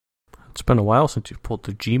It's been a while since you pulled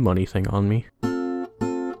the G Money thing on me.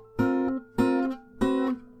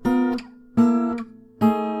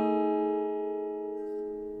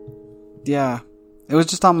 Yeah, it was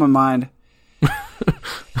just on my mind.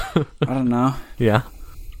 I don't know. Yeah.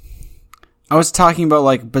 I was talking about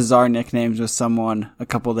like bizarre nicknames with someone a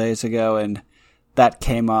couple days ago, and that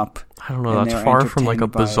came up. I don't know. That's far from like a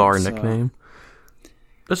bizarre nickname.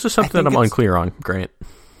 This is something that I'm unclear on, Grant.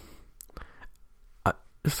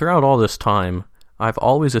 Throughout all this time, I've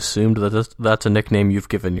always assumed that that's a nickname you've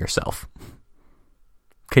given yourself.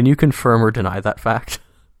 Can you confirm or deny that fact?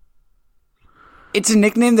 It's a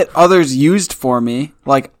nickname that others used for me.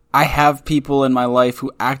 Like, I have people in my life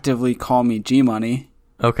who actively call me G-Money.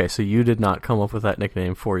 Okay, so you did not come up with that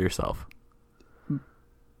nickname for yourself.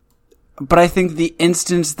 But I think the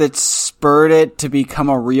instance that spurred it to become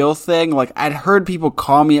a real thing, like, I'd heard people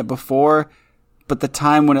call me it before, but the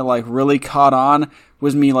time when it, like, really caught on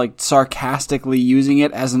was me, like, sarcastically using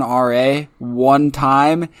it as an RA one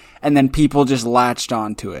time, and then people just latched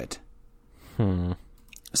onto it.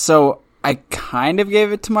 So I kind of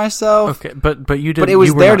gave it to myself. Okay, but you did. But it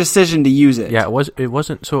was their decision to use it. Yeah, it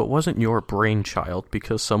wasn't your brainchild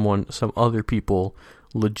because some other people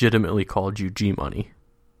legitimately called you G Money.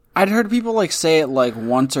 I'd heard people like say it like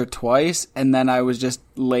once or twice, and then I was just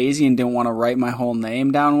lazy and didn't want to write my whole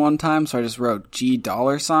name down one time, so I just wrote $G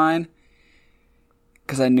because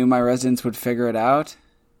I knew my residents would figure it out.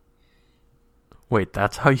 Wait,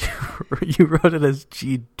 that's how you wrote it as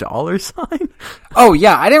 $G? Oh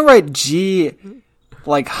yeah, I didn't write G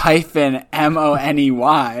like hyphen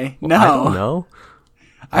MONEY. No, I don't know.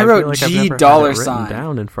 I wrote like $G written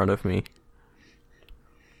down in front of me.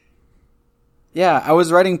 Yeah, I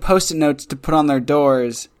was writing post-it notes to put on their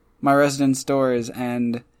doors, my residents' doors,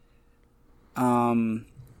 and so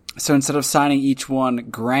instead of signing each one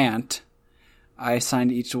Grant, I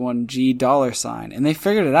signed each one $G, and they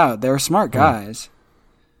figured it out. They were smart guys.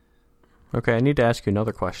 Okay, I need to ask you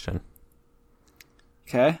another question.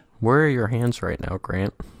 Okay. Where are your hands right now,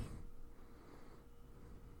 Grant?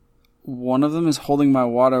 One of them is holding my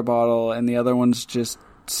water bottle, and the other one's just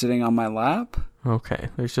sitting on my lap. Okay,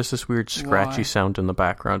 there's just this weird scratchy sound in the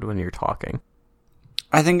background when you're talking.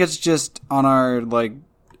 I think it's just on our, like,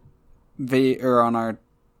 on our,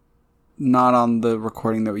 not on the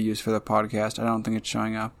recording that we use for the podcast. I don't think it's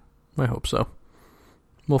showing up. I hope so.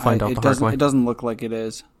 We'll find out the hard way. It doesn't look like it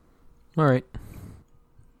is. Alright.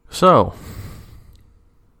 So,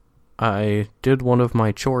 I did one of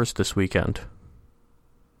my chores this weekend.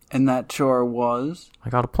 And that chore was? I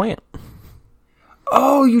got a plant.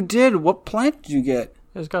 Oh, you did? What plant did you get?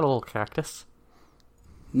 It's got a little cactus.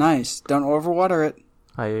 Nice. Don't overwater it.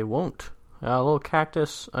 I won't. A little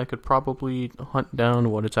cactus, I could probably hunt down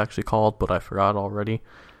what it's actually called, but I forgot already.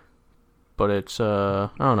 But it's,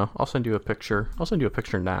 I don't know. I'll send you a picture. I'll send you a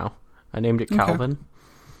picture now. I named it Calvin.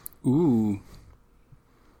 Ooh.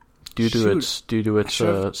 Due to its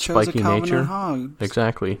spiky nature.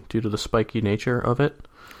 Exactly. Due to the spiky nature of it.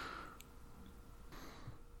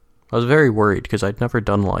 I was very worried because I'd never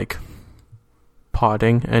done, like,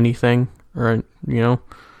 potting anything, or, So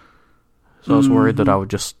I was worried that I would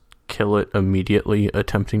just kill it immediately,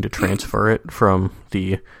 attempting to transfer it from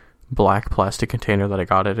the black plastic container that I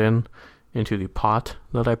got it in into the pot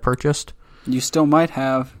that I purchased. You still might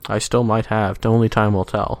have. I still might have. Only time will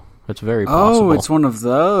tell. It's very possible. Oh, it's one of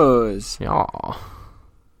those. Yeah.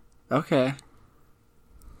 Okay.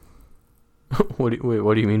 What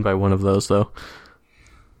do you mean by one of those, though?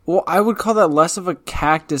 Well, I would call that less of a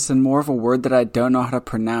cactus and more of a word that I don't know how to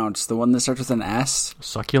pronounce. The one that starts with an S?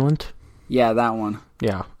 Succulent? Yeah, that one.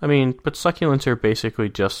 Yeah. I mean, but succulents are basically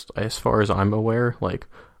just, as far as I'm aware, like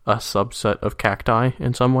a subset of cacti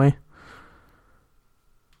in some way.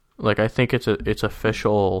 Like, I think it's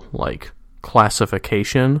official, like,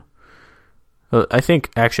 classification. I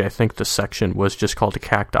think the section was just called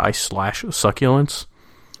cacti/succulents.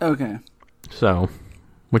 Okay. So,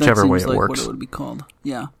 whichever way it like works. What it would be called.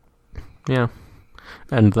 Yeah. Yeah.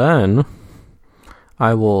 And then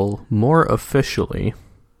I will more officially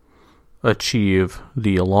achieve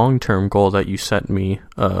the long-term goal that you set me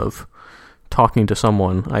of talking to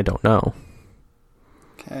someone I don't know.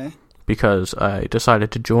 Okay. Because I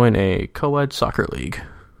decided to join a co-ed soccer league.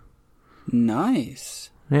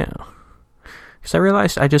 Nice. Yeah. Because I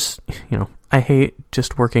realized I hate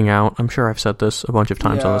just working out. I'm sure I've said this a bunch of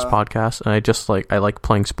times on this podcast, and I like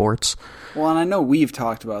playing sports. Well, and I know we've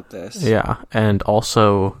talked about this. Yeah, and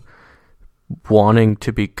also wanting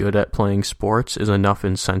to be good at playing sports is enough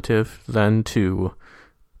incentive then to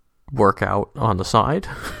work out on the side.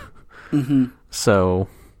 Mm-hmm. So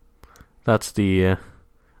that's the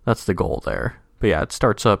goal there, But yeah, it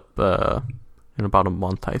starts up in about a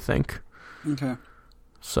month, I think. Okay.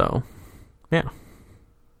 So, yeah.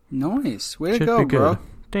 Nice. Way to Should go, be good. bro.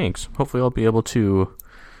 Thanks. Hopefully I'll be able to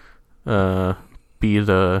be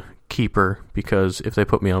the keeper, because if they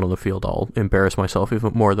put me out on the field, I'll embarrass myself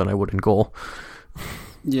even more than I would in goal.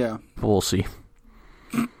 Yeah. But we'll see.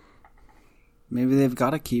 Maybe they've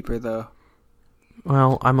got a keeper, though.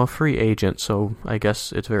 Well, I'm a free agent, so I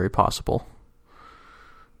guess it's very possible.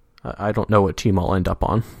 I don't know what team I'll end up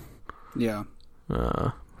on. Yeah.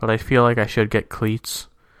 But I feel like I should get cleats,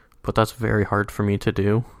 but that's very hard for me to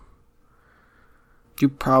do. You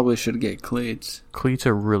probably should get cleats. Cleats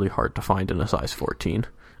are really hard to find in a size 14.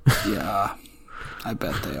 Yeah. I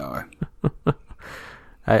bet they are.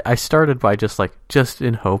 I started by just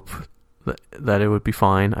in hope that it would be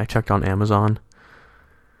fine. I checked on Amazon.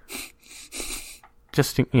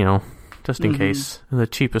 Just in case. And the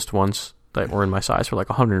cheapest ones that were in my size were like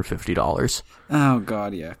 $150. Oh,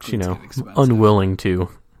 God, yeah. Which, unwilling to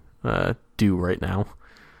do right now.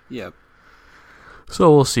 Yep.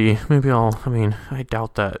 So we'll see. Maybe I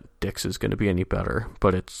doubt that Dick's is going to be any better,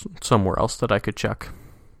 but it's somewhere else that I could check.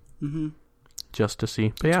 Mm-hmm. Just to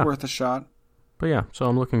see. But It's worth a shot. But yeah, so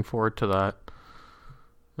I'm looking forward to that.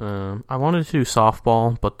 I wanted to do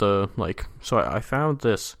softball, but so I found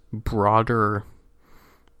this broader,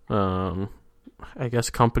 I guess,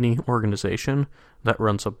 company organization that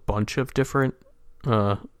runs a bunch of different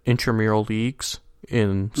intramural leagues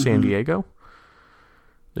in San Diego.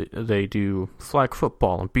 They do flag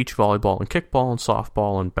football and beach volleyball and kickball and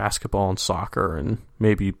softball and basketball and soccer and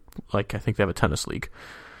maybe, I think they have a tennis league.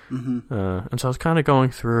 Mm-hmm. And so I was kind of going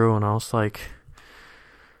through and I was like,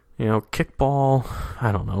 kickball,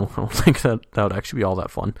 I don't know. I don't think that would actually be all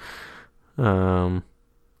that fun. And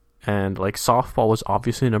softball was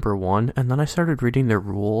obviously number one. And then I started reading their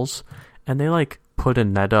rules and they put a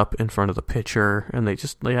net up in front of the pitcher and they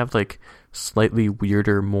have slightly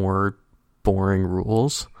weirder, more boring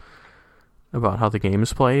rules about how the game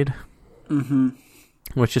is played. Mm-hmm.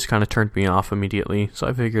 Which just kind of turned me off immediately. So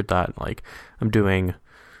I figured that I'm doing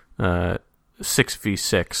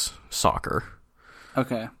 6v6 soccer.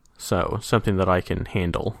 Okay. So something that I can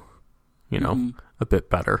handle, a bit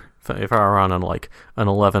better. If I were on an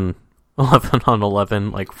 11 on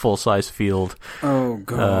 11 full size field, oh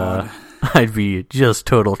god, I'd be just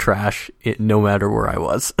total trash no matter where I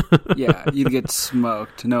was. Yeah, you'd get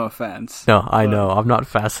smoked. No offense. No, I know I'm not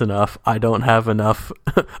fast enough. I don't have enough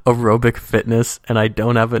aerobic fitness, and I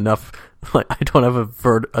don't have enough. I don't have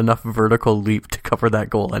enough vertical leap to cover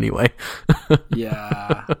that goal anyway.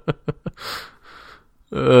 Yeah.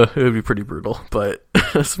 It would be pretty brutal, but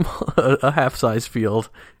a half-size field,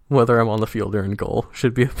 whether I'm on the field or in goal,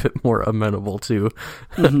 should be a bit more amenable to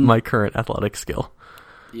my current athletic skill.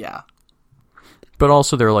 Yeah. But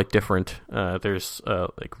also they're different. There's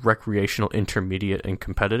recreational, intermediate, and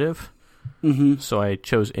competitive. Mm-hmm. So I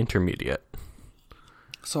chose intermediate.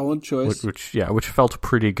 Solid choice. Which felt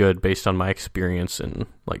pretty good based on my experience in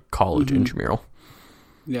college intramural.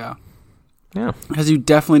 Yeah. Yeah. Because you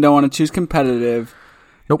definitely don't want to choose competitive.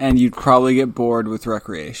 Nope. And you'd probably get bored with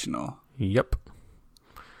recreational. Yep.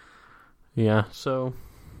 Yeah, so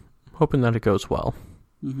hoping that it goes well.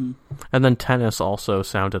 Mm-hmm. And then tennis also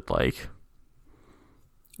sounded I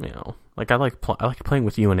like playing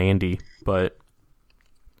with you and Andy, but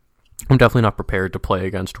I'm definitely not prepared to play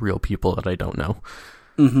against real people that I don't know.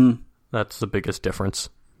 Mm-hmm. That's the biggest difference.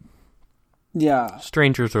 Yeah.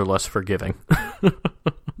 Strangers are less forgiving.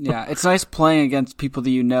 Yeah, it's nice playing against people that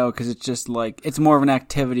you know because it's just it's more of an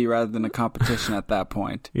activity rather than a competition at that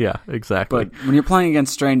point. Yeah, exactly. But when you're playing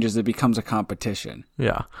against strangers, it becomes a competition.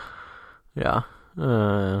 Yeah. Yeah.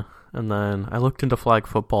 And then I looked into flag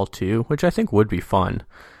football too, which I think would be fun.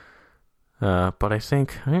 But I don't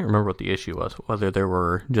remember what the issue was, whether there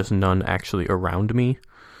were just none actually around me.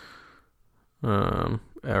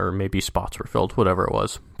 Or maybe spots were filled, whatever it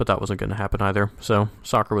was. But that wasn't going to happen either. So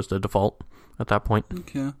soccer was the default at that point.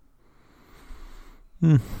 Okay.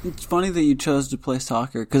 It's funny that you chose to play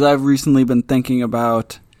soccer, because I've recently been thinking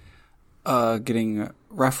about getting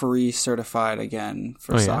referee certified again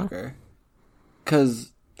for soccer.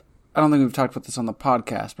 Because I don't think we've talked about this on the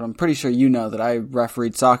podcast, but I'm pretty sure you know that I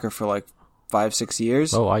refereed soccer for 5-6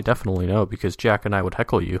 years. Oh, I definitely know, because Jack and I would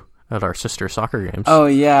heckle you at our sister soccer games. Oh,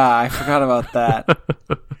 yeah, I forgot about that.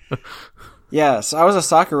 Yes, I was a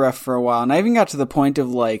soccer ref for a while, and I even got to the point of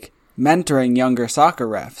mentoring younger soccer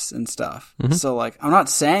refs and stuff. Mm-hmm. So I'm not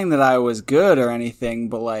saying that I was good or anything,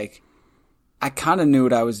 but I kind of knew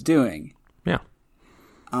what I was doing. Yeah.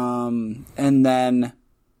 And then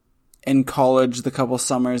in college, the couple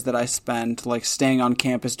summers that I spent staying on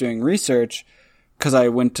campus doing research, because I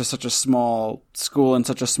went to such a small school in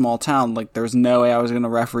such a small town, like there was no way I was going to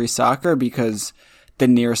referee soccer because the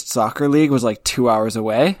nearest soccer league was like 2 hours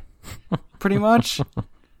away, pretty much.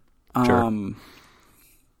 Sure.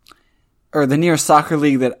 Or the nearest soccer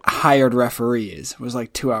league that hired referees was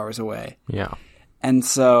like 2 hours away. Yeah. And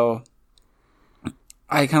so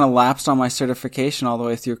I kind of lapsed on my certification all the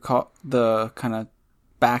way through the kind of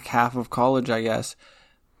back half of college, I guess.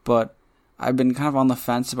 But I've been kind of on the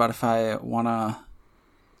fence about if I want to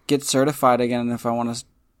get certified again and if I want to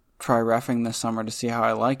try reffing this summer to see how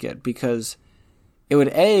I like it. Because it would,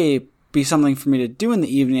 A, be something for me to do in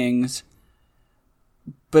the evenings,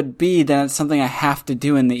 but B, then it's something I have to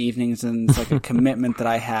do in the evenings, and it's like a commitment that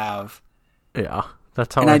I have. Yeah,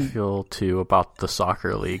 that's how I feel too about the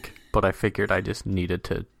soccer league, but I figured I just needed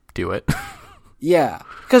to do it. Yeah,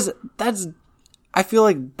 because I feel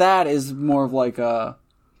like that is more of like a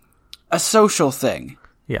social thing.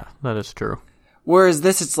 Yeah, that is true. Whereas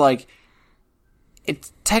this, it's like,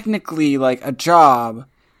 it's technically like a job,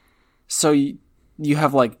 so you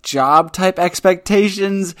have like job type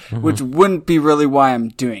expectations, which wouldn't be really why I'm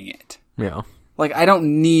doing it. Yeah. Like, I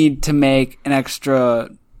don't need to make an extra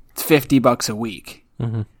 $50 a week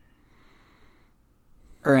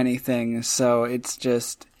or anything. So it's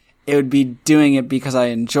just, it would be doing it because I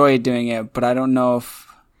enjoy doing it, but I don't know if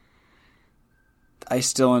I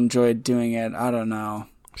still enjoy doing it. I don't know.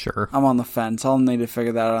 Sure. I'm on the fence. I'll need to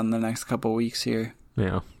figure that out in the next couple weeks here.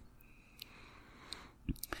 Yeah.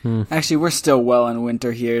 Actually, we're still well in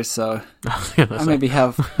winter here, so I maybe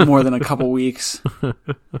have more than a couple weeks.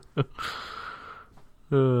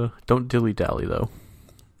 Don't dilly-dally, though.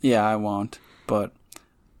 Yeah, I won't. But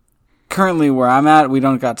currently where I'm at, we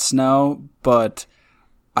don't got snow, but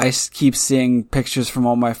I keep seeing pictures from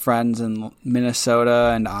all my friends in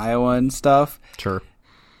Minnesota and Iowa and stuff. Sure.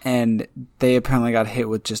 And they apparently got hit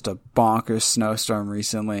with just a bonkers snowstorm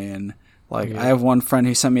recently. And I have one friend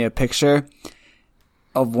who sent me a picture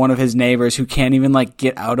of one of his neighbors who can't even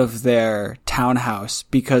get out of their townhouse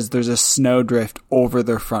because there's a snowdrift over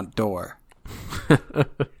their front door.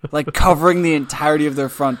 Covering the entirety of their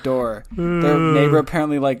front door. Their neighbor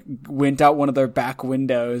apparently went out one of their back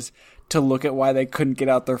windows to look at why they couldn't get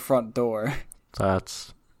out their front door.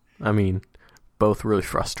 That's, both really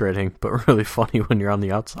frustrating, but really funny when you're on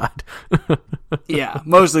the outside. Yeah,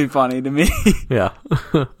 mostly funny to me. Yeah.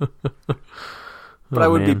 But I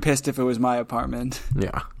would be pissed if it was my apartment.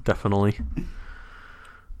 Yeah, definitely.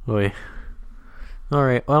 Oy. All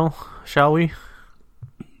right, well, shall we?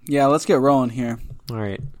 Yeah, let's get rolling here. All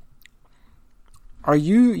right. Are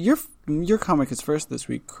your comic is first this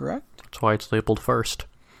week, correct? That's why it's labeled first.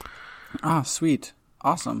 Ah, sweet.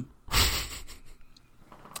 Awesome.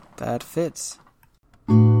 That fits.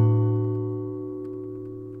 And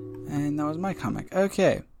that was my comic.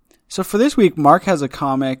 Okay. So for this week, Mark has a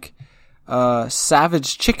comic,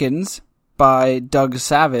 Savage Chickens by Doug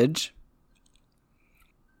Savage.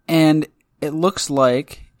 And it looks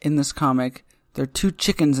like, in this comic, there are two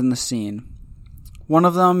chickens in the scene. One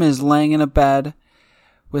of them is laying in a bed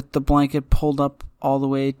with the blanket pulled up all the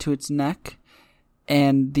way to its neck.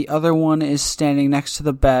 And the other one is standing next to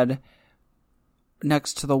the bed,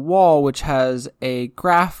 next to the wall, which has a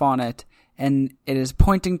graph on it. And it is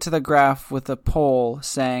pointing to the graph with a pole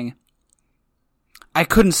saying, "I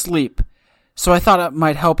couldn't sleep, so I thought it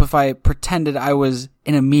might help if I pretended I was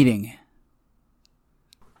in a meeting."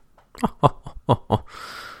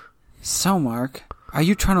 So, Mark, are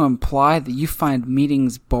you trying to imply that you find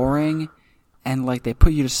meetings boring and they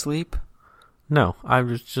put you to sleep? No,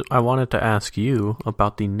 I wanted to ask you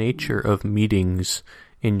about the nature of meetings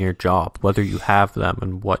in your job, whether you have them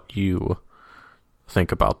and what you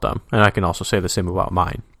think about them. And I can also say the same about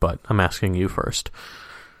mine, but I'm asking you first.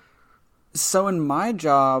 So in my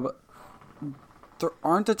job, there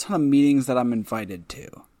aren't a ton of meetings that I'm invited to.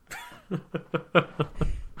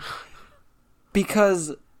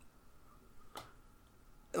 Because,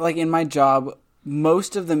 in my job,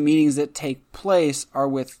 most of the meetings that take place are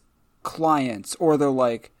with clients, or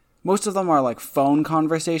they're most of them are phone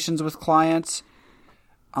conversations with clients,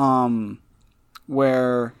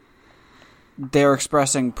 where they're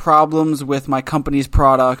expressing problems with my company's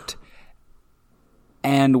product,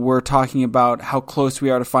 and we're talking about how close we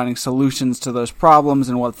are to finding solutions to those problems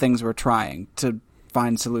and what things we're trying to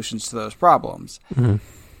find solutions to those problems. Mm-hmm.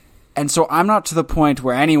 And so I'm not to the point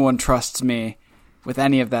where anyone trusts me with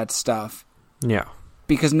any of that stuff. Yeah.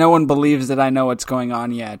 Because no one believes that I know what's going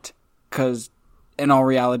on yet. Because in all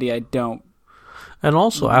reality, I don't. And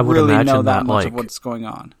also, I would really imagine know that much like, of what's going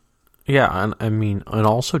on. Yeah, and and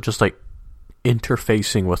also just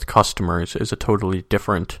interfacing with customers is a totally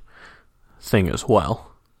different thing as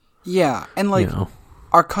well. Yeah, and like you know.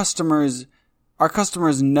 our customers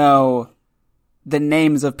know the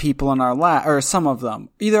names of people in our lab, or some of them.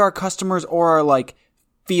 Either our customers or our like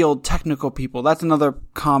field technical people. That's another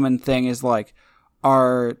common thing, is like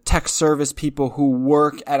our tech service people who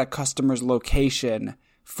work at a customer's location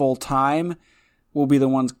full time will be the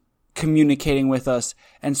ones communicating with us.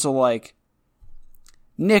 And so like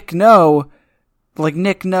Nick knows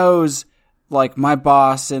like my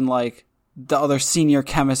boss and like the other senior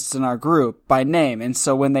chemists in our group by name. And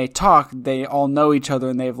so when they talk, they all know each other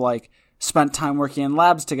and they've like spent time working in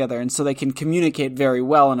labs together. And so they can communicate very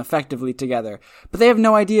well and effectively together, but they have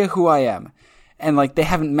no idea who I am. And like, they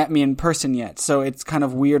haven't met me in person yet. So it's kind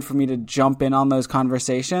of weird for me to jump in on those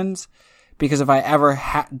conversations, because if I ever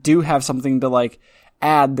do have something to like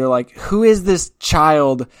add, they're like, who is this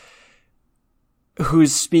child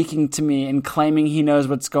who's speaking to me and claiming he knows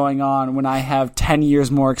what's going on when I have 10 years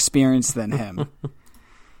more experience than him?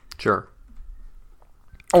 Sure.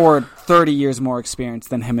 Or 30 years more experience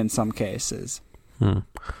than him in some cases. Well,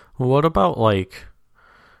 what about like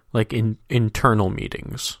internal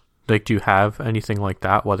meetings? Like, do you have anything like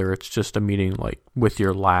that, whether it's just a meeting like with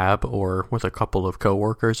your lab or with a couple of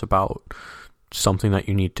coworkers about something that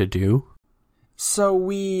you need to do? So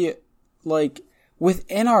we, like,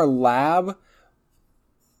 within our lab,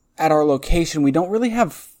 at our location, we don't really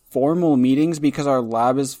have formal meetings because our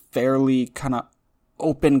lab is fairly kind of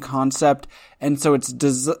open concept. And so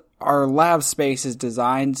our lab space is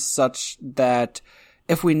designed such that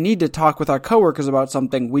if we need to talk with our coworkers about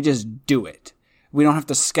something, we just do it. We don't have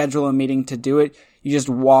to schedule a meeting to do it. You just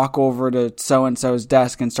walk over to so-and-so's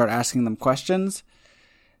desk and start asking them questions.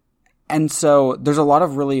 And so there's a lot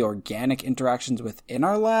of really organic interactions within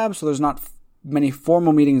our lab. So there's not many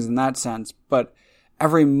formal meetings in that sense, but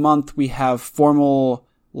every month we have formal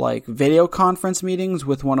like video conference meetings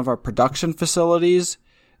with one of our production facilities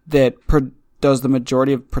that does the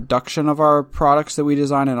majority of production of our products that we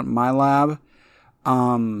design in my lab.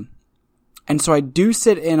 And so I do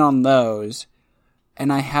sit in on those,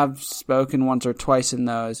 and I have spoken once or twice in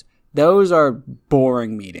those. Those are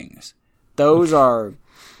boring meetings. Those are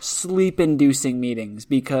sleep-inducing meetings,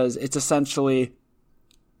 because it's essentially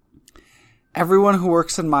everyone who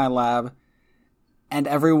works in my lab and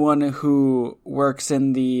everyone who works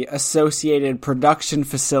in the associated production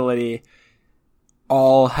facility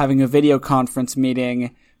all having a video conference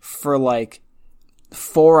meeting for like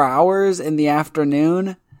 4 hours in the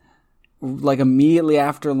afternoon, like immediately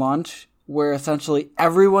after lunch, where essentially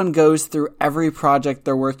everyone goes through every project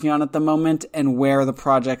they're working on at the moment and where the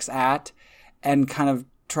project's at, and kind of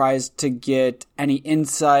tries to get any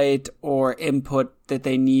insight or input that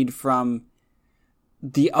they need from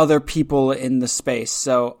the other people in the space.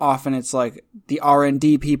 So often it's like the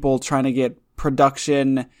R&D people trying to get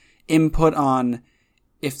production input on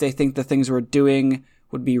if they think the things we're doing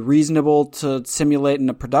would be reasonable to simulate in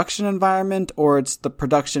a production environment, or it's the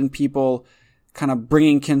production people kind of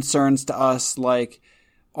bringing concerns to us like,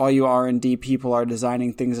 all you R&D people are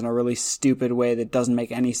designing things in a really stupid way that doesn't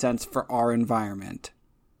make any sense for our environment.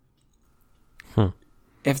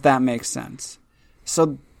 If that makes sense.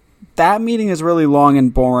 So that meeting is really long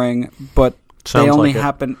and boring, but they only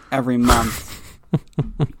happen every month.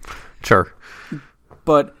 Sure.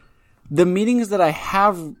 But the meetings that I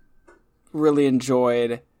have really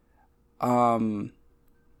enjoyed, really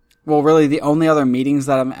the only other meetings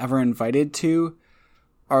that I'm ever invited to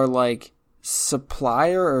are like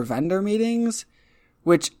supplier or vendor meetings,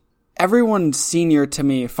 which everyone senior to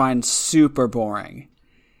me finds super boring,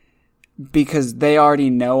 because they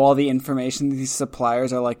already know all the information that these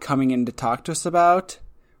suppliers are like coming in to talk to us about,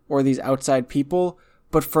 or these outside people.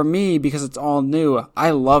 But for me, because it's all new,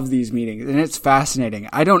 I love these meetings and it's fascinating.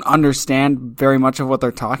 I don't understand very much of what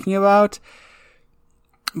they're talking about,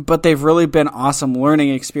 but they've really been awesome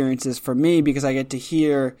learning experiences for me, because I get to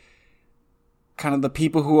hear kind of the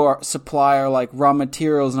people who supply our like raw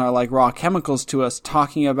materials and our like raw chemicals to us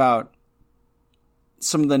talking about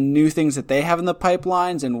some of the new things that they have in the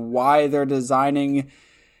pipelines and why they're designing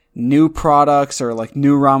new products or like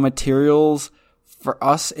new raw materials for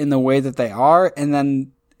us in the way that they are. And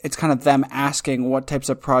then it's kind of them asking what types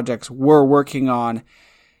of projects we're working on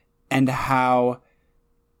and how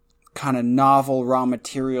kind of novel raw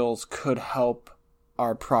materials could help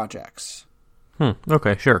our projects.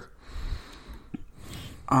 Okay, sure.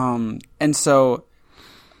 And so,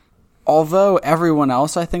 although everyone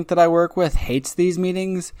else I think that I work with hates these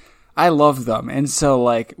meetings, I love them. And so,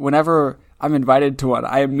 like, whenever I'm invited to one,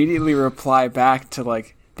 I immediately reply back to,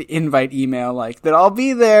 like, the invite email, like, that I'll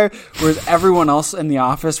be there, whereas everyone else in the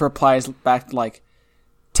office replies back, like,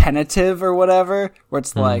 tentative or whatever, where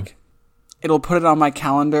it's like, it'll put it on my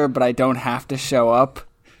calendar, but I don't have to show up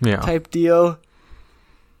type deal.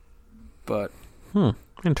 But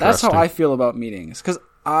interesting. That's how I feel about meetings. Because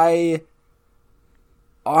on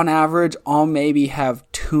average, I'll maybe have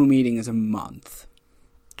 2 meetings a month.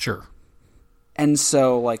 Sure. And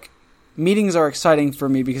so, like, meetings are exciting for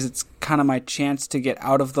me because it's kind of my chance to get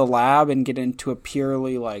out of the lab and get into a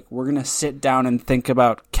purely, like, we're going to sit down and think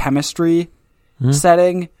about chemistry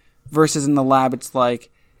setting, versus in the lab, it's like,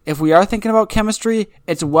 if we are thinking about chemistry,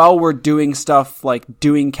 it's while we're doing stuff like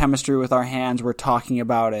doing chemistry with our hands, we're talking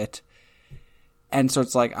about it. And so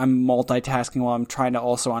it's like I'm multitasking while I'm trying to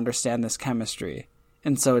also understand this chemistry.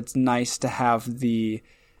 And so it's nice to have the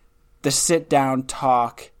sit down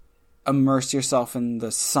talk, immerse yourself in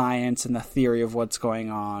the science and the theory of what's going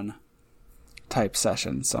on type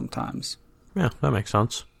sessions sometimes. Yeah, that makes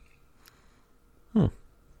sense.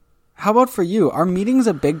 How about for you? Are meetings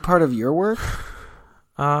a big part of your work?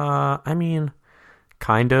 I mean,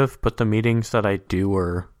 kind of, but the meetings that I do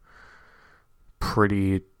are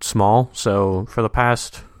pretty small. So for the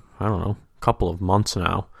past, I don't know, couple of months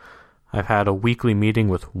now, I've had a weekly meeting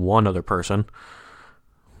with one other person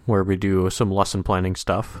where we do some lesson planning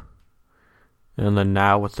stuff. And then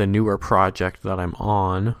now with the newer project that I'm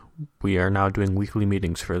on, we are now doing weekly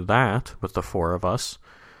meetings for that with the 4 of us.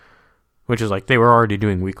 Which is like, they were already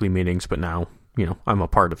doing weekly meetings, but now, I'm a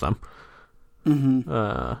part of them.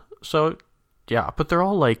 Mm-hmm. So, yeah, but they're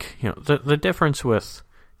all like, the difference with,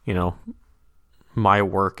 my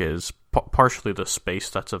work is partially the space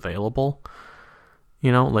that's available.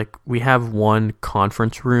 Like, we have one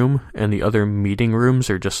conference room, and the other meeting rooms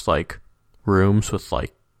are just, like, rooms with,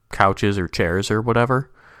 like, couches or chairs or whatever.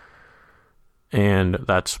 And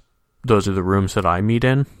those are the rooms that I meet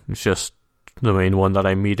in. It's just the main one that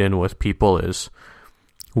I meet in with people is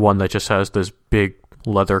one that just has this big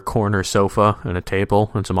leather corner sofa and a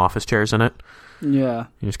table and some office chairs in it. Yeah.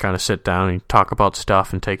 You just kind of sit down and talk about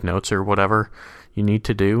stuff and take notes or whatever you need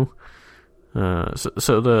to do.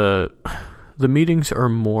 So the meetings are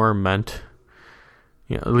more meant,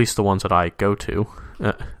 at least the ones that I go to,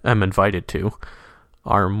 am invited to,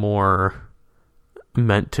 are more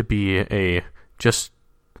meant to be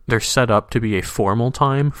they're set up to be a formal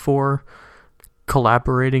time for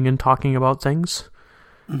collaborating and talking about things,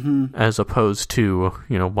 as opposed to,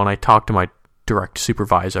 when I talk to my direct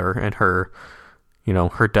supervisor and her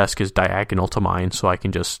desk is diagonal to mine, so I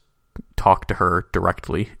can just talk to her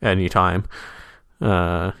directly anytime.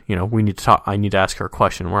 We need to talk. I need to ask her a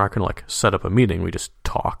question. We're not going to set up a meeting. We just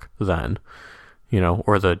talk then,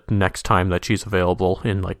 or the next time that she's available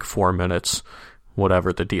in 4 minutes,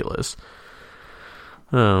 whatever the deal is.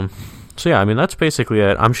 So yeah, I mean, that's basically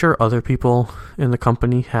it. I'm sure other people in the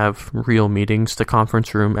company have real meetings. The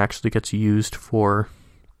conference room actually gets used for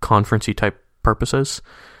conference-y type purposes.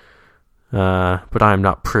 But I am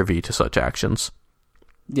not privy to such actions.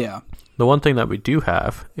 Yeah. The one thing that we do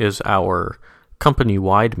have is our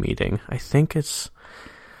company-wide meeting. I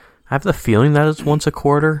have the feeling that it's once a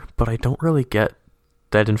quarter, but I don't really get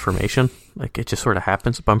that information. It just sort of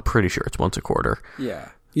happens, but I'm pretty sure it's once a quarter. Yeah.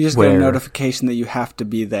 You just get a notification that you have to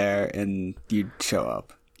be there and you show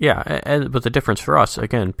up. Yeah, but the difference for us,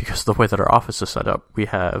 again, because the way that our office is set up, we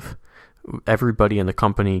have everybody in the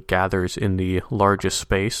company gathers in the largest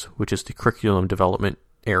space, which is the curriculum development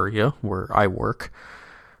area where I work.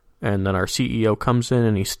 And then our CEO comes in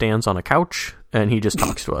and he stands on a couch and he just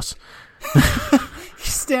talks to us. He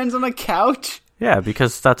stands on a couch? Yeah,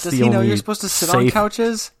 because that's Does the he only know you're supposed to sit on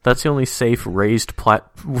couches? That's the only safe raised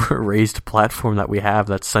platform that we have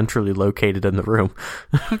that's centrally located in the room.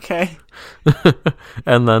 Okay.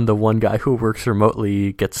 And then the one guy who works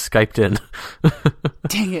remotely gets Skyped in.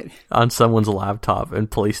 Dang it. On someone's laptop and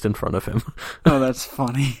placed in front of him. Oh, that's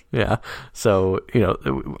funny. Yeah. So,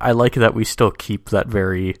 I like that we still keep that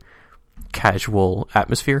very casual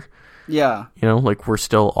atmosphere. Yeah. We're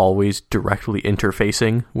still always directly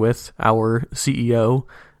interfacing with our CEO.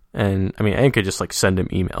 And, I mean, I could just, send him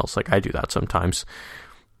emails. I do that sometimes.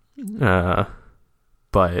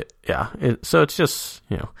 But, yeah. So it's just,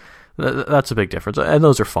 that's a big difference. And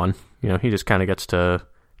those are fun. He just kind of gets to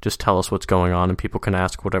just tell us what's going on, and people can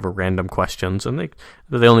ask whatever random questions. And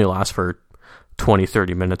they only last for 20,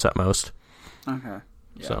 30 minutes at most. Okay.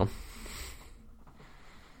 Yeah. So...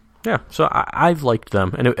 yeah, so I've liked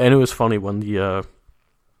them, and it was funny when the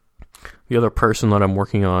other person that I'm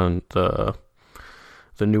working on the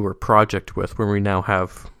newer project with, when we now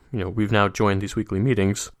have, we've now joined these weekly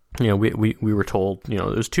meetings. We were told,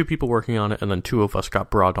 there's 2 people working on it, and then 2 of us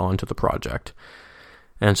got brought on to the project.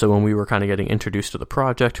 And so when we were kind of getting introduced to the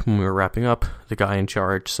project, when we were wrapping up, the guy in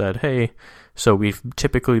charge said, "Hey, so we've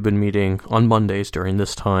typically been meeting on Mondays during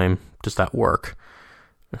this time does that work?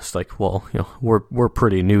 It's like, well, we're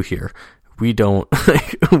pretty new here. We don't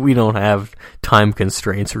we don't have time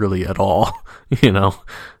constraints really at all,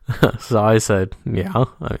 So I said, yeah,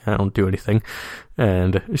 I don't do anything.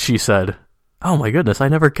 And she said, oh my goodness, I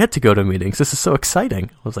never get to go to meetings. This is so exciting.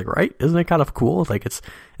 I was like, right? Isn't it kind of cool? Like, it's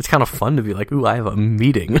kind of fun to be like, ooh, I have a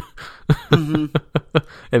meeting. Mm-hmm.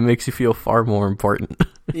 It makes you feel far more important.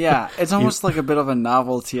 Yeah, it's almost like a bit of a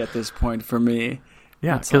novelty at this point for me.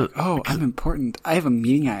 Yeah, it's like, oh, I'm important. I have a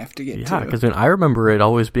meeting I have to get to. Yeah, because I remember it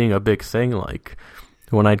always being a big thing, like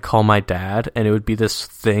when I'd call my dad, and it would be this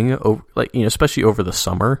thing, like, especially over the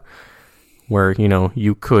summer, where,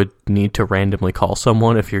 you could need to randomly call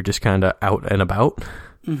someone if you're just kind of out and about.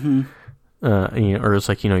 Mm-hmm. Or it's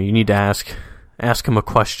like, you need to ask him a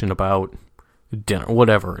question about dinner,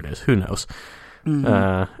 whatever it is, who knows.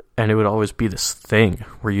 Mm-hmm. And it would always be this thing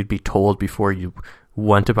where you'd be told before you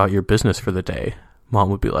went about your business for the day. Mom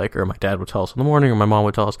would be like, or my dad would tell us in the morning, or my mom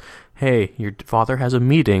would tell us, hey, your father has a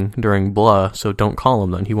meeting during blah, so don't call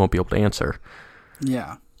him then, he won't be able to answer.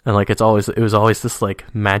 Yeah. And like it was always this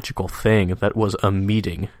like magical thing that was a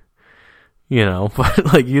meeting,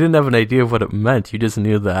 but like you didn't have an idea of what it meant. You just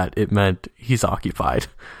knew that it meant he's occupied,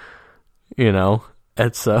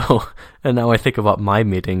 And so, and now I think about my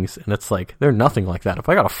meetings, and it's like, they're nothing like that. If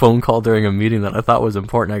I got a phone call during a meeting that I thought was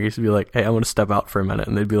important, I used to be like, hey, I want to step out for a minute.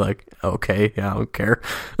 And they'd be like, okay, yeah, I don't care.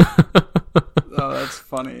 Oh, that's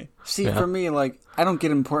funny. See, For me, like, I don't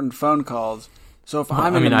get important phone calls. So if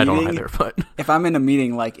I'm in a meeting, I don't either, but if I'm in a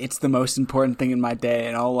meeting, like, it's the most important thing in my day,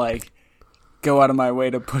 and I'll, like, go out of my way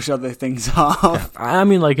to push other things off. I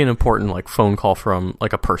mean, like an important like phone call from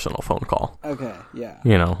like a personal phone call. Okay,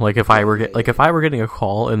 yeah. Like if I were if I were getting a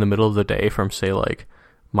call in the middle of the day from say like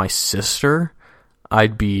my sister,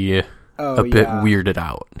 I'd be a bit weirded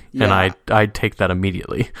out, and I'd take that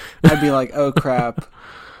immediately. I'd be like, oh crap,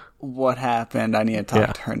 what happened? I need to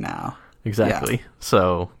talk to her now. Exactly. Yeah.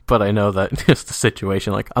 So, but I know that just the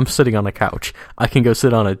situation, like I'm sitting on a couch, I can go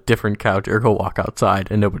sit on a different couch or go walk outside,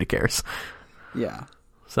 and nobody cares. Yeah.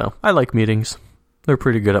 So, I like meetings. They're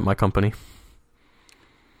pretty good at my company.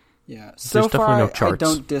 Yeah. So There's far, definitely no charts. I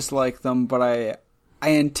don't dislike them, but I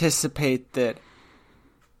anticipate that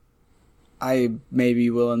I maybe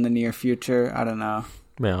will in the near future. I don't know.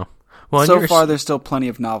 Yeah. Well, so far, there's still plenty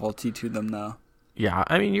of novelty to them, though. Yeah,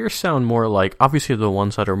 I mean, yours sound more like, obviously the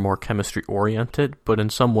ones that are more chemistry-oriented, but in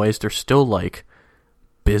some ways they're still like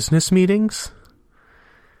business meetings.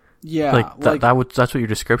 Yeah. That's what your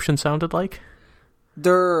description sounded like?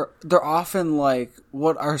 They're often like,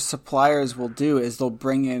 what our suppliers will do is they'll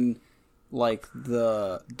bring in like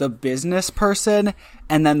the business person,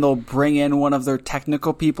 and then they'll bring in one of their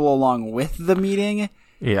technical people along with the meeting.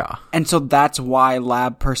 Yeah. And so that's why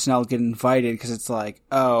lab personnel get invited, because it's like,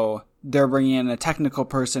 oh, they're bringing in a technical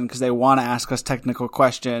person because they want to ask us technical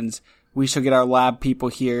questions. We should get our lab people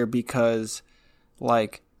here because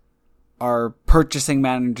like our purchasing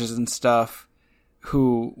managers and stuff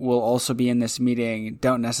who will also be in this meeting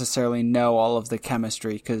don't necessarily know all of the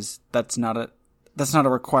chemistry, because that's not a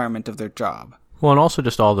requirement of their job. Well, and also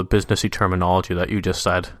just all the businessy terminology that you just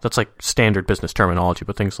said. That's like standard business terminology,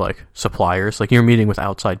 but things like suppliers, like you're meeting with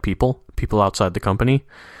outside people outside the company,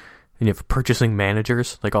 and you have purchasing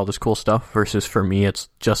managers, like all this cool stuff, versus for me, it's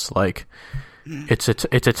just like, it's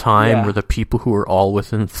a time where the people who are all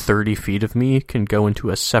within 30 feet of me can go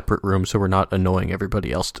into a separate room so we're not annoying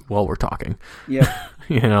everybody else while we're talking. Yeah.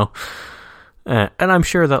 And I'm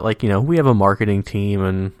sure that, like, we have a marketing team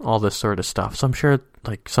and all this sort of stuff. So I'm sure,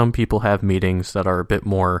 like, some people have meetings that are a bit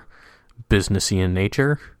more businessy in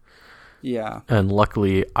nature. Yeah. And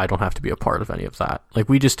luckily, I don't have to be a part of any of that. Like,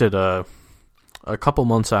 we just did a couple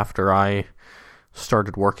months after I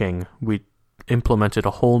started working, we implemented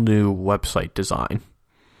a whole new website design.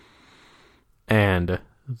 And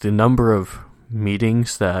the number of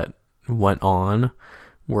meetings that went on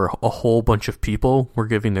where a whole bunch of people were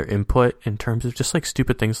giving their input in terms of just like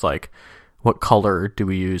stupid things like, what color do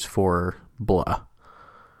we use for blah?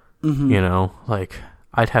 Mm-hmm. Like,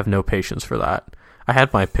 I'd have no patience for that. I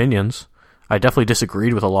had my opinions. I definitely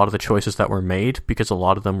disagreed with a lot of the choices that were made, because a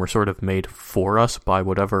lot of them were sort of made for us by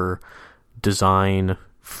whatever design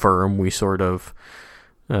firm we sort of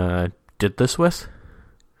did this with.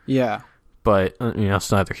 Yeah. But,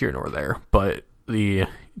 it's neither here nor there. But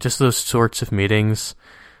just those sorts of meetings,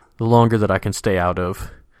 the longer that I can stay out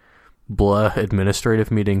of blah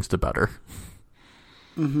administrative meetings, the better.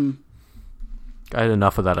 Mm-hmm. I had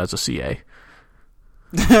enough of that as a CA.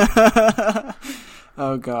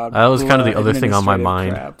 Oh, God. That was kind of the other thing on my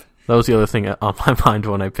mind. Crap. That was the other thing on my mind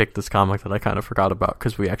when I picked this comic that I kind of forgot about,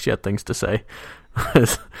 because we actually had things to say. I'm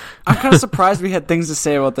kind of surprised we had things to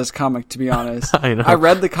say about this comic, to be honest. I know. I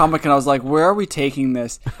read the comic and I was like, where are we taking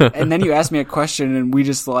this? And then you asked me a question and we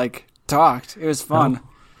just like talked. It was fun.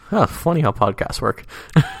 Funny how podcasts work.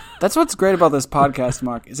 That's what's great about this podcast,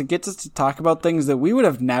 Mark, is it gets us to talk about things that we would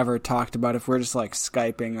have never talked about if we're just like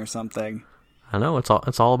Skyping or something. I know, it's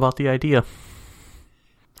all about the idea.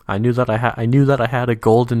 I knew that I had a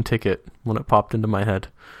golden ticket when it popped into my head.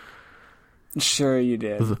 Sure you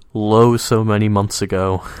did. It was low so many months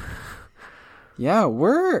ago. Yeah,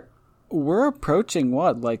 we're approaching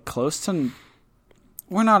what? Like close to...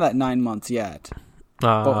 We're not at 9 months yet.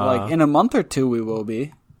 But like in a month or two we will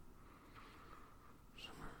be.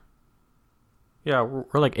 Yeah,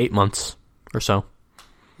 we're like 8 months or so.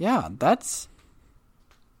 Yeah, that's...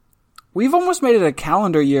 We've almost made it a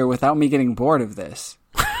calendar year without me getting bored of this.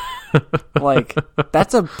 Like,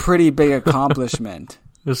 that's a pretty big accomplishment.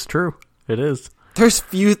 It's true. It is. There's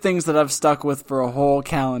few things that I've stuck with for a whole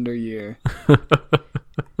calendar year.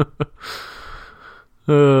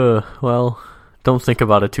 Well, don't think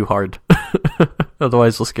about it too hard.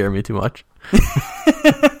 Otherwise it'll scare me too much.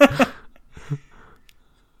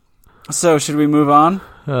 So, should we move on?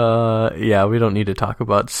 Yeah, we don't need to talk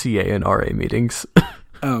about CA and RA meetings.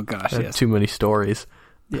 Oh gosh, yes. Too many stories.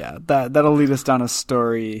 Yeah, that'll lead us down a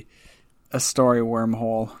story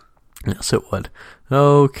wormhole. Yes, it would.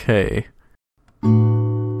 Okay.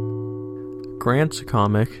 Grant's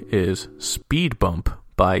comic is Speed Bump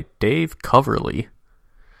by Dave Coverley.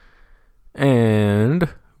 And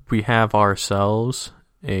we have ourselves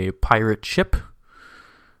a pirate ship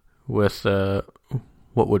with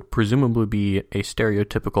what would presumably be a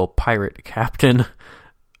stereotypical pirate captain,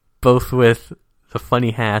 both with the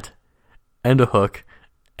funny hat and a hook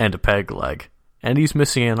and a peg leg. And he's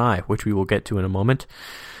missing an eye, which we will get to in a moment.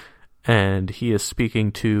 And he is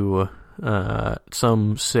speaking to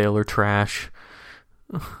some sailor trash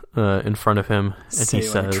in front of him. And Sailor he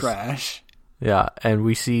says, trash. Yeah, and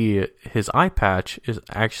we see his eye patch is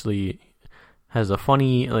actually has a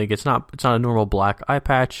funny, like, it's not a normal black eye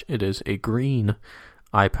patch, it is a green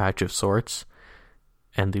eye patch of sorts.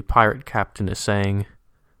 And the pirate captain is saying,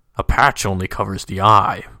 "A patch only covers the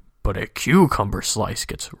eye, but a cucumber slice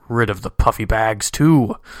gets rid of the puffy bags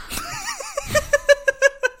too."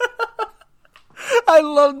 I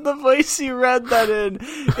love the voice you read that in.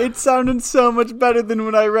 It sounded so much better than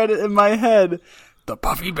when I read it in my head. The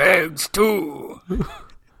puffy bags too.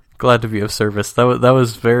 Glad to be of service. That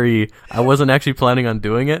was very... I wasn't actually planning on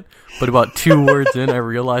doing it, but about 2 words in, I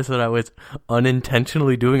realized that I was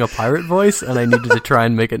unintentionally doing a pirate voice, and I needed to try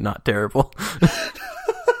and make it not terrible.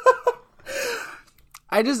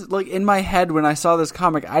 I just, like, in my head when I saw this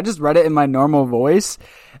comic, I just read it in my normal voice,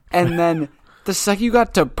 and then the second you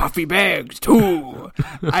got to puffy bags too,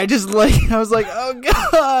 I was like, oh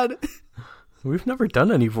god. We've never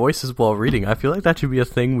done any voices while reading. I feel like that should be a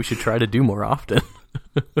thing we should try to do more often.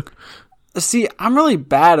 See, I'm really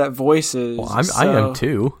bad at voices. Well, I am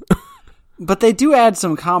too. But they do add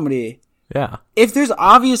some comedy. Yeah. If there's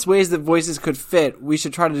obvious ways that voices could fit, we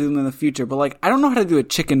should try to do them in the future. But, like, I don't know how to do a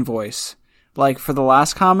chicken voice. Like, for the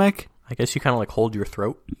last comic. I guess you kind of, like, hold your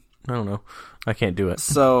throat. I don't know. I can't do it.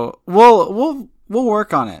 So, we'll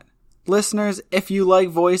work on it. Listeners, if you like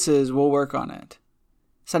voices, we'll work on it.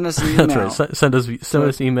 Send us an email. That's right. Send us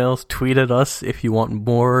emails. Tweet at us if you want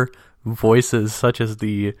more voices, such as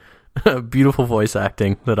the beautiful voice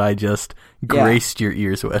acting that I just graced your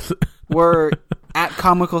ears with. We're at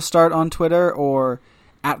Comical Start on Twitter, or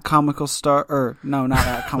at Comical Start, or no, not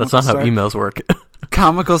at Comical That's not Start. how emails work.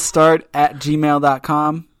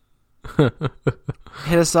 comicalstart@gmail.com.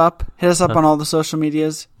 Hit us up on all the social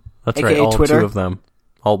medias. That's AKA right, all Twitter. 2 of them.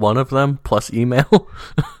 All 1 of them, plus email.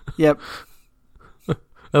 Yep.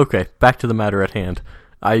 Okay, back to the matter at hand.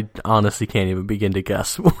 I honestly can't even begin to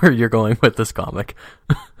guess where you're going with this comic.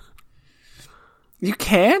 You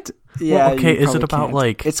can't? Yeah. Well, okay, you is it probably about, can't.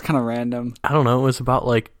 like... It's kind of random. I don't know, it's about,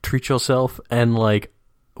 like, treat yourself and, like,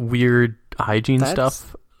 weird hygiene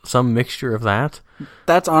stuff? Some mixture of that?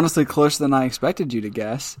 That's honestly closer than I expected you to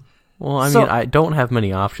guess. Well, I mean, I don't have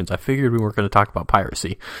many options. I figured we weren't going to talk about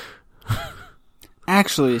piracy.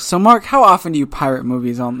 Actually, so Mark, how often do you pirate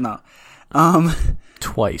movies on... No.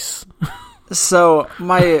 Twice. So,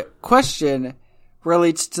 my question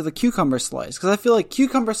relates to the cucumber slice, because I feel like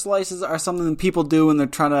cucumber slices are something that people do when they're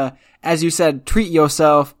trying to, as you said, treat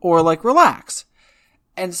yourself or, like, relax.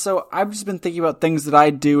 And so, I've just been thinking about things that I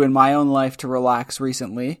do in my own life to relax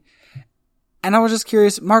recently. And I was just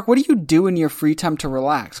curious, Mark, what do you do in your free time to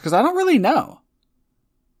relax? Because I don't really know.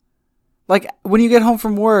 Like, when you get home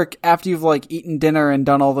from work, after you've, like, eaten dinner and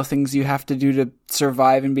done all the things you have to do to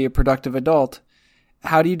survive and be a productive adult,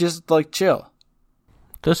 how do you just, like, chill?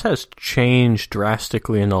 This has changed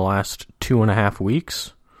drastically in the last 2.5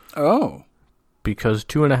 weeks. Oh. Because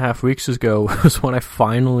 2.5 weeks ago was when I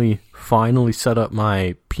finally set up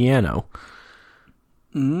my piano.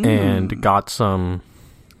 And got some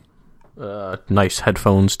nice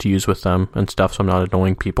headphones to use with them and stuff, so I'm not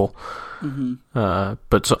annoying people.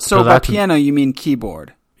 But so by piano, you mean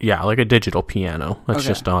keyboard? Yeah, like a digital piano. That's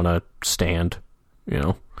just on a stand,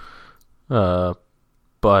 you know.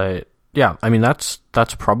 But yeah, I mean that's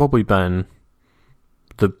probably been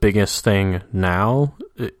the biggest thing now.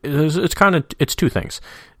 It's two things.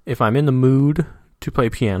 If I'm in the mood to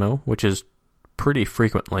play piano, which is pretty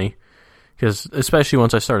frequently, because especially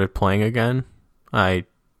once I started playing again, I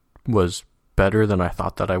was better than I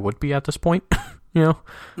thought that I would be at this point. You know,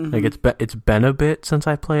 like it's been a bit since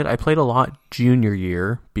I played. I played a lot junior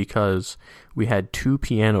year because we had 2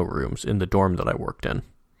 piano rooms in the dorm that I worked in.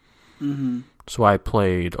 So I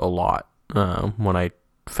played a lot when I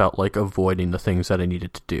felt like avoiding the things that I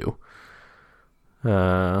needed to do.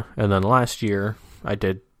 And then last year I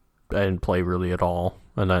didn't play really at all.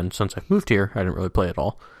 And then since I've moved here, I didn't really play at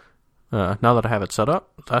all. Now that I have it set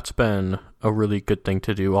up, that's been a really good thing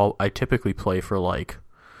to do. I typically play for like,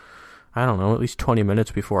 I don't know, at least 20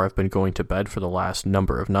 minutes before I've been going to bed for the last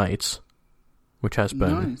number of nights, which has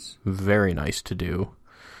been very nice to do.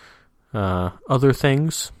 Other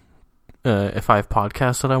things, if I have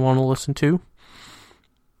podcasts that I want to listen to,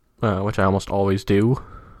 which I almost always do,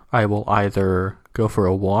 I will either go for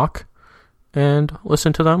a walk and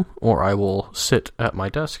listen to them, or I will sit at my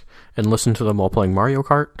desk and listen to them while playing Mario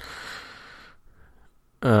Kart.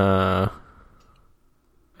 Now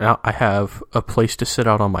I have a place to sit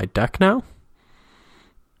out on my deck now,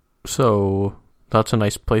 so that's a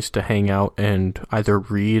nice place to hang out and either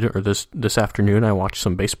read, or this afternoon I watched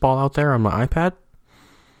some baseball out there on my iPad.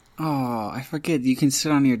 Oh, I forget. You can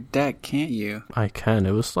sit on your deck, can't you? I can.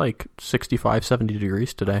 It was like 65, 70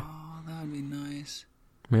 degrees today. Oh, that would be nice.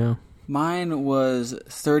 Yeah. Mine was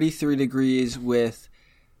 33 degrees with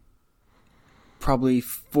probably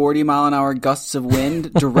 40-mile-an-hour gusts of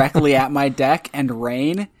wind directly at my deck and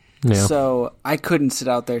rain. Yeah. So I couldn't sit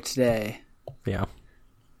out there today. Yeah.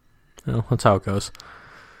 Well, that's how it goes.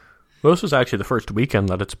 Well, this was actually the first weekend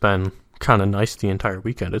that it's been kind of nice the entire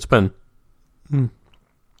weekend. It's been...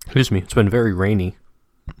 it's been very rainy,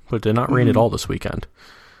 but it did not rain at all this weekend.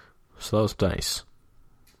 So that was nice.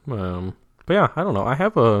 But yeah, I don't know. I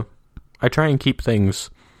try and keep things,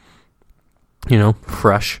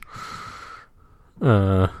 fresh.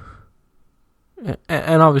 And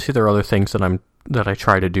obviously there are other things that I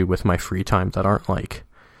try to do with my free time that aren't like,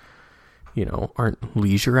 aren't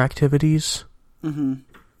leisure activities.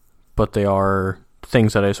 But they are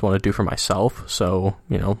things that I just want to do for myself. So,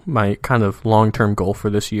 my kind of long-term goal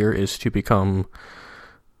for this year is to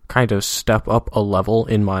kind of step up a level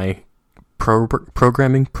in my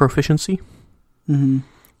programming proficiency.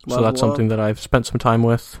 So that's something that I've spent some time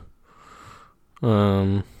with.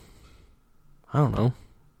 I don't know.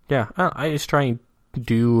 Yeah, I just try and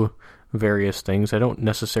do various things. I don't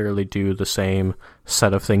necessarily do the same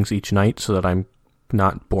set of things each night so that I'm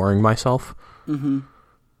not boring myself. Yeah,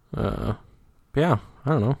 I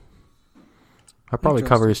don't know. That probably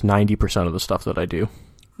covers 90% of the stuff that I do.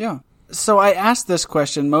 Yeah. So I asked this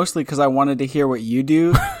question mostly because I wanted to hear what you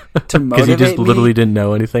do to motivate me. Because you just literally didn't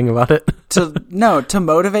know anything about it? to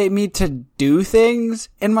motivate me to do things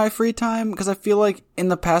in my free time. Because I feel like in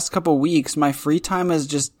the past couple weeks, my free time has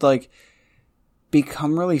just like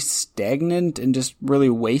become really stagnant and just really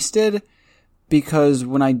wasted. Because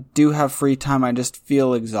when I do have free time, I just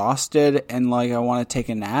feel exhausted and like I want to take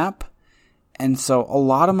a nap. And so a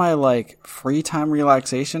lot of my like free time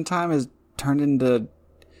relaxation time is turned into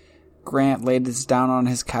Grant lays down on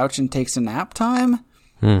his couch and takes a nap time.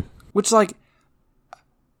 Which, like,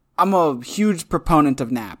 I'm a huge proponent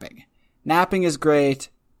of napping. Napping is great.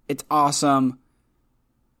 It's awesome.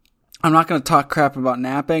 I'm not going to talk crap about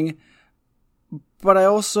napping. But I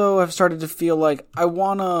also have started to feel like I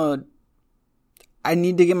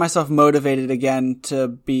need to get myself motivated again to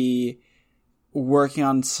be working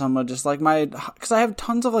on some of just like because I have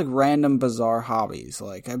tons of like random bizarre hobbies.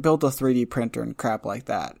 Like I built a 3D printer and crap like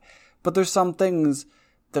that. But there's some things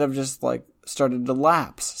that have just like started to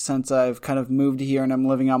lapse since I've kind of moved here and I'm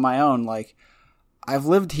living on my own. Like I've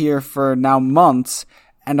lived here for now months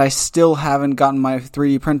and I still haven't gotten my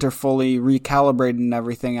 3D printer fully recalibrated and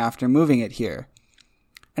everything after moving it here.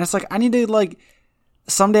 And it's like, I need to like,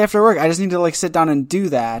 someday after work, I just need to like sit down and do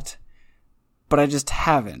that. But I just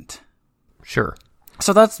haven't. Sure.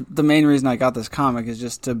 So that's the main reason I got this comic, is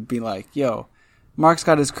just to be like, yo, Mark's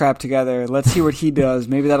got his crap together. Let's see what he does.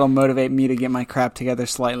 Maybe that'll motivate me to get my crap together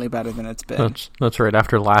slightly better than it's been. That's right.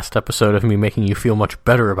 After last episode of me making you feel much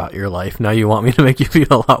better about your life, now you want me to make you feel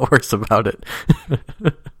a lot worse about it.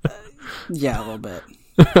 Yeah, a little bit.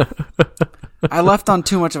 I left on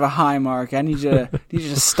too much of a high, Mark. I need you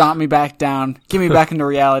to stomp me back down. Get me back into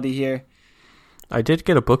reality here. I did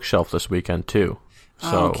get a bookshelf this weekend, too.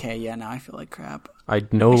 So okay, yeah, now I feel like crap. I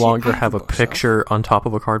no longer have a picture on top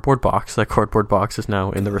of a cardboard box. That cardboard box is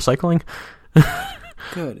now in the recycling.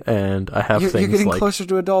 Good. And I have things like... You're getting closer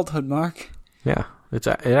to adulthood, Mark. Yeah. It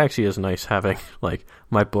actually is nice having, like,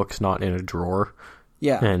 my books not in a drawer.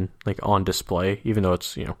 Yeah. And, like, on display, even though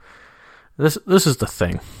it's, This is the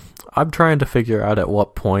thing. I'm trying to figure out at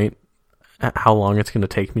what point, how long it's going to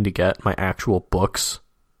take me to get my actual books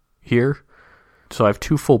here. So I have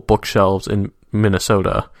 2 full bookshelves in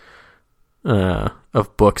Minnesota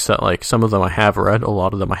of books that, like, some of them I have read, a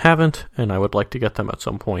lot of them I haven't, and I would like to get them at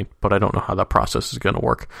some point, but I don't know how that process is going to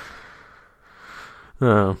work.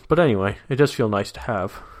 But anyway, it does feel nice to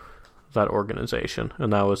have that organization,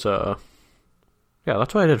 and that was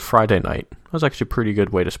that's what I did Friday night. That was actually a pretty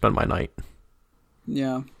good way to spend my night.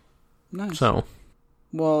 Yeah. Nice. So.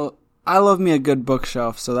 Well, I love me a good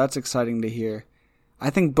bookshelf, so that's exciting to hear. I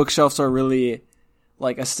think bookshelves are really,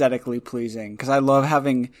 like, aesthetically pleasing, because I love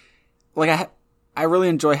having, like, I really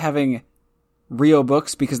enjoy having real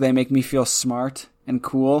books because they make me feel smart and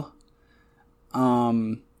cool.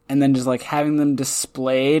 And then just, like, having them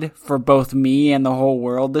displayed for both me and the whole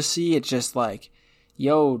world to see, it's just like,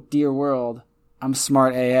 yo, dear world, I'm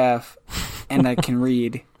smart AF, and I can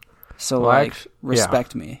read. So,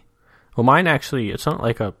 respect me. Well, mine actually, it's not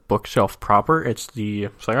like a bookshelf proper. So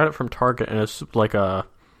I got it from Target, and it's like a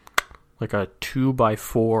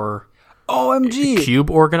 2x4 OMG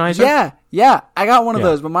cube organizer. Yeah, I got one of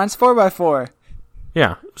those, but mine's 4x4.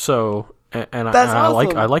 Yeah, so, and That's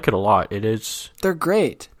awesome. I like it a lot. It is... They're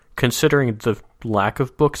great. Considering the lack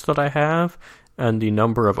of books that I have, and the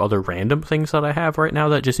number of other random things that I have right now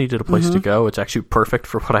that just needed a place to go, it's actually perfect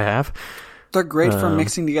for what I have. They're great for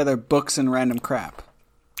mixing together books and random crap.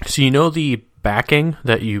 So you know the backing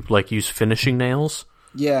that you, like, use finishing nails?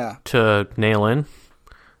 Yeah. To nail in?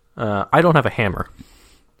 I don't have a hammer.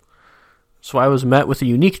 So I was met with a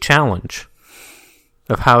unique challenge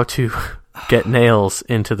of how to get nails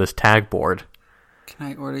into this tag board. Can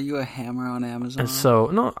I order you a hammer on Amazon? And so,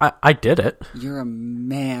 no, I did it. You're a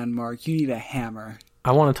man, Mark. You need a hammer.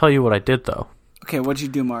 I want to tell you what I did, though. Okay, what'd you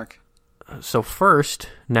do, Mark? So first,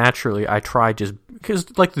 naturally, I tried just...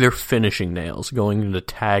 Because, like, they're finishing nails going into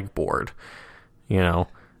tag board.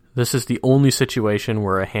 This is the only situation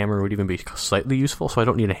where a hammer would even be slightly useful, so I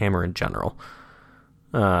don't need a hammer in general.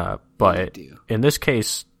 But in this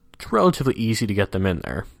case, it's relatively easy to get them in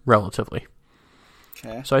there. Relatively.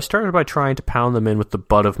 Okay. So I started by trying to pound them in with the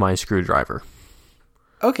butt of my screwdriver.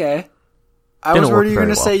 Okay. I was worried you were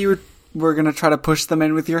going to say you were going to try to push them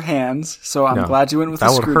in with your hands, so I'm glad you went with a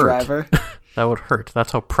screwdriver. That would hurt.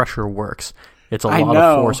 That's how pressure works. It's a lot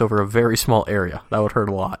of force over a very small area. That would hurt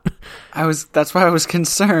a lot. That's why I was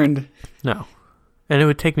concerned. No. And it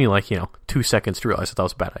would take me 2 seconds to realize that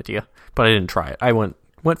was a bad idea. But I didn't try it. I went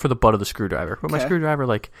for the butt of the screwdriver. But my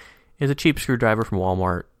screwdriver, is a cheap screwdriver from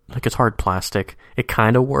Walmart. It's hard plastic. It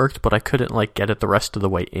kind of worked, but I couldn't, get it the rest of the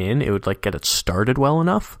way in. It would, get it started well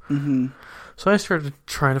enough. Mm-hmm. So I started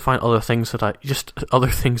trying to find other things other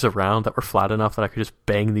things around that were flat enough that I could just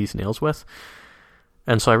bang these nails with.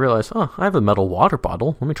 And so I realized, I have a metal water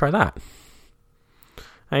bottle. Let me try that.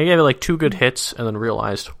 I gave it 2 good hits and then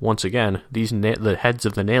realized, once again, the heads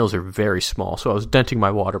of the nails are very small. So I was denting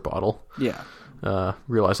my water bottle. Yeah.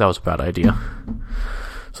 Realized that was a bad idea.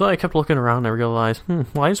 So I kept looking around and I realized,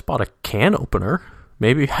 I just bought a can opener.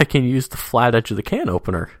 Maybe I can use the flat edge of the can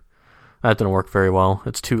opener. That didn't work very well.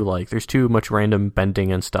 It's too, there's too much random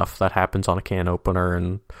bending and stuff that happens on a can opener,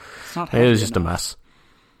 and it was just a mess.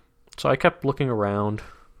 So I kept looking around,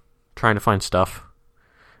 trying to find stuff.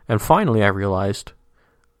 And finally I realized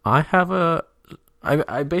I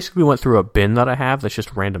basically went through a bin that I have that's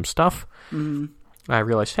just random stuff. Mm-hmm. I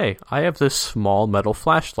realized, hey, I have this small metal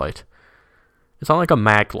flashlight. It's not like a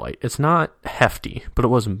mag light. It's not hefty, but it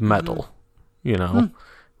was metal,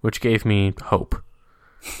 which gave me hope.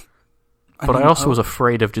 But I also was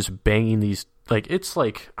afraid of just banging these, I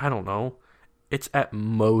don't know, it's at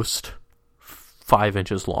most 5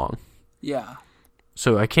 inches long. Yeah.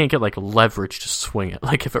 So I can't get, leverage to swing it,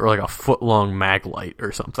 if it were, a foot-long mag light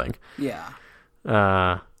or something. Yeah.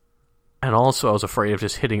 And also I was afraid of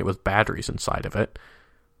just hitting it with batteries inside of it.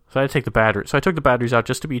 So I had to take the battery. So I took the batteries out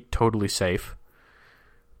just to be totally safe.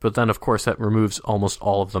 But then, of course, that removes almost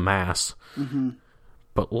all of the mass. Mm-hmm.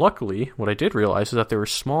 But luckily, what I did realize is that there were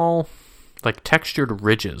small, like, textured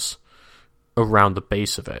ridges around the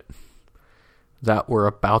base of it that were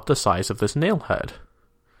about the size of this nail head.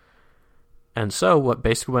 And so what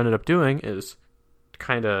basically we ended up doing is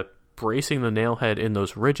kind of bracing the nail head in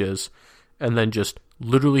those ridges and then just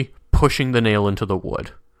literally pushing the nail into the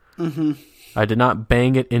wood. Mm-hmm. I did not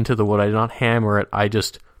bang it into the wood. I did not hammer it. I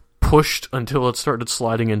just pushed until it started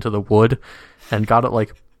sliding into the wood and got it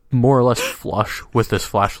like more or less flush with this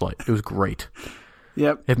flashlight. It was great.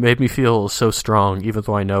 Yep. It made me feel so strong, even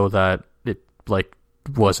though I know that it like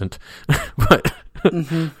wasn't. But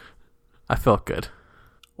Mm-hmm. I felt good.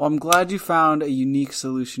 Well, I'm glad you found a unique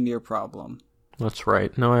solution to your problem. That's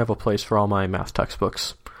right. Now I have a place for all my math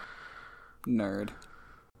textbooks. Nerd.